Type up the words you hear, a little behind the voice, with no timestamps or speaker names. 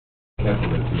Careful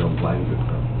that you don't blind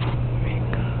yourself.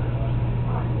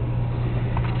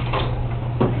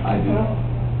 I do.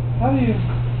 How do you?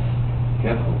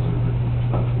 Careful with this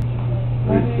stuff.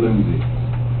 Very flimsy.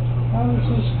 How is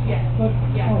this? Yes. But,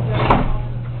 Yeah. oh.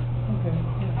 Okay.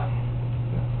 Yeah.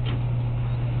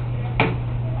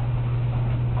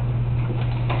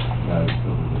 No, it's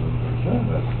still a little bit.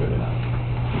 That's good enough.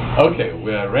 Okay,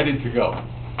 we are ready to go.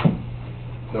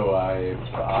 So I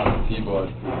asked Tibor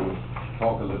to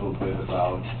talk a little bit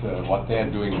about what they're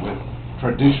doing with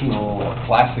traditional or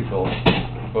classical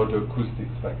photoacoustic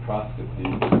spectroscopy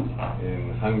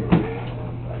in Hungary,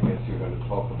 and I guess you're going to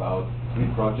talk about 3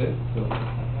 projects. So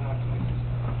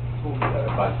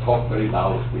if I talk very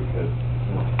loud because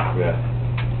we're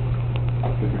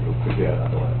difficult to hear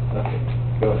otherwise. Okay,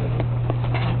 go ahead.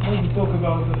 When you talk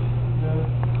about the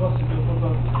classical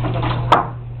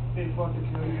photoacoustic, in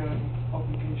particular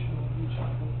application of each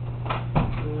other,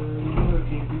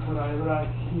 working before I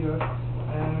arrived here,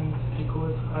 and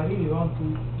because I really want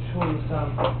to show you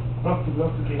some practical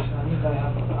application. I mean,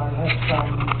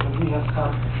 we have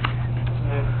some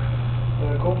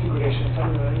configurations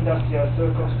and industrial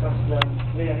circumstances that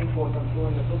play an important role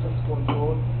in the process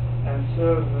control and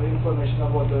serve information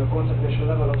about the concentration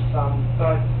level of some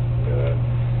type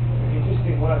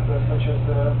interesting molecules such as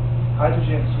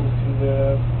hydrogen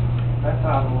sulfide,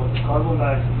 methane or carbon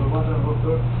dioxide or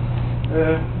water.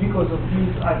 Because of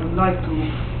this, I would like to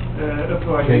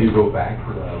apply. Can you go back?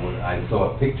 I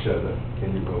saw a picture.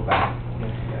 Can you go back?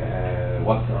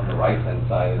 What's on the right-hand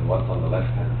side and what's on the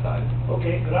left-hand side?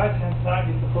 Okay, the right-hand side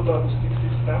is the photoacoustic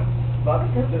system, but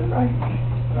the right.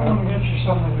 I want to get you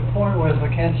something to point with. I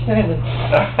can't stand it.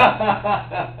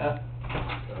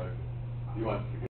 You want